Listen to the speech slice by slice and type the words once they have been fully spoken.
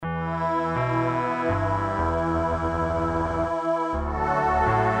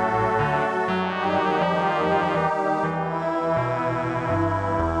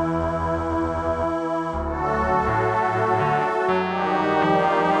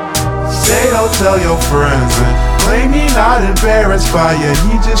Say don't tell your friends and claim he not embarrassed by you.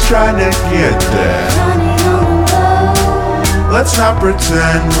 He just trying to get that. Let's not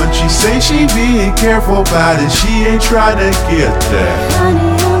pretend when she say she being careful about it, she ain't trying to get that.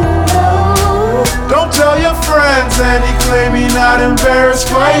 Don't tell your friends and he claim he not embarrassed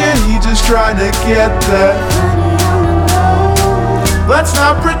by it, he just trying to get that. Let's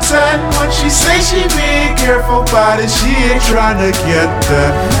not pretend when she say she being careful about it, she ain't trying to get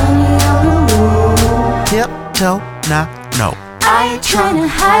that. Tip toe, nah, no, I ain't trying to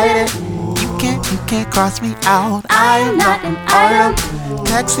hide it. You can't cross me out. I am not an item.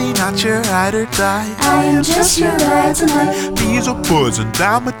 Taxi, not your ride or die. I am just your ride tonight. Bees a buzzing,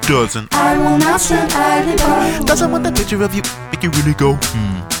 dime a dozen. I will not stand idly by. Doesn't want the picture of you, make you really go,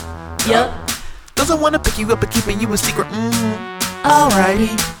 Yup. Doesn't wanna pick you up and keeping you a secret,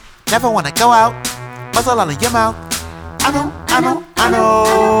 Alrighty. Never wanna go out, muzzle all of your mouth. I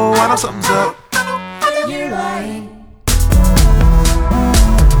know something's up. You're lying.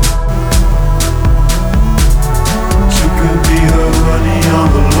 You could be the honey on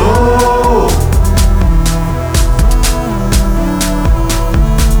the low.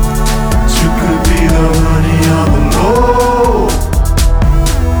 You could be the honey on the low.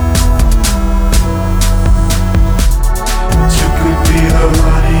 You could be the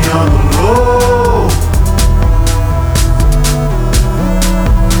honey on the low.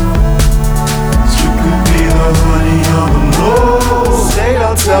 You could be the honey on the low. Say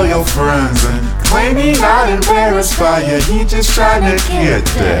don't tell your friends and claim he not embarrassed by you, he just trying to get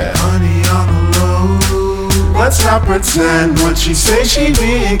that. Honey on the low. Let's not pretend when she say she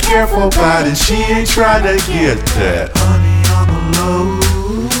being careful about it, she ain't trying to get that. Honey on the low.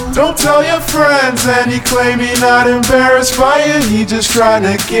 Don't tell your friends and he claim he not embarrassed by it, he just trying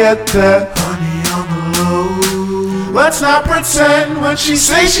to get that. Honey on the low. Let's not pretend when she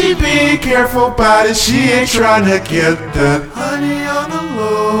say she being careful about it, she ain't trying to get that. Honey on the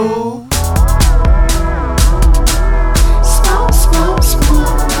low.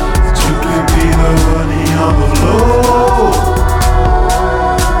 You could be the honey on the low.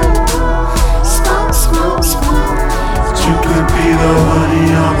 You could be the honey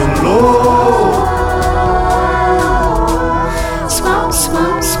on the low.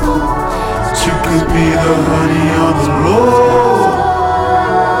 You could be the honey on the low.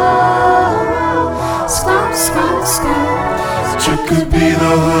 You could be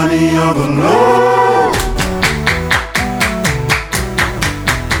the honey on the low.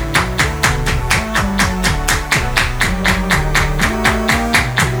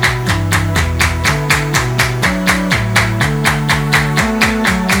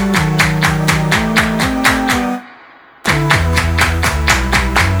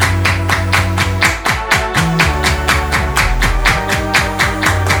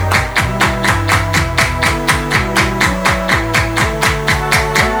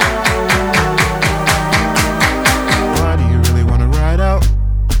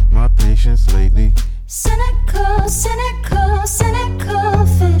 Lately, cynical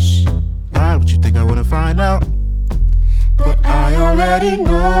fish. why would you think I wouldn't find out? But I already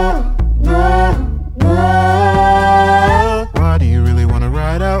know. Why do you really wanna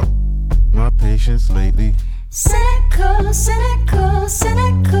ride out my patience lately? Cynical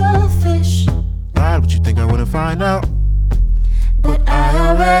fish. Why would you think I wouldn't find out? But I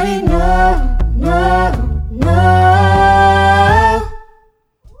already know.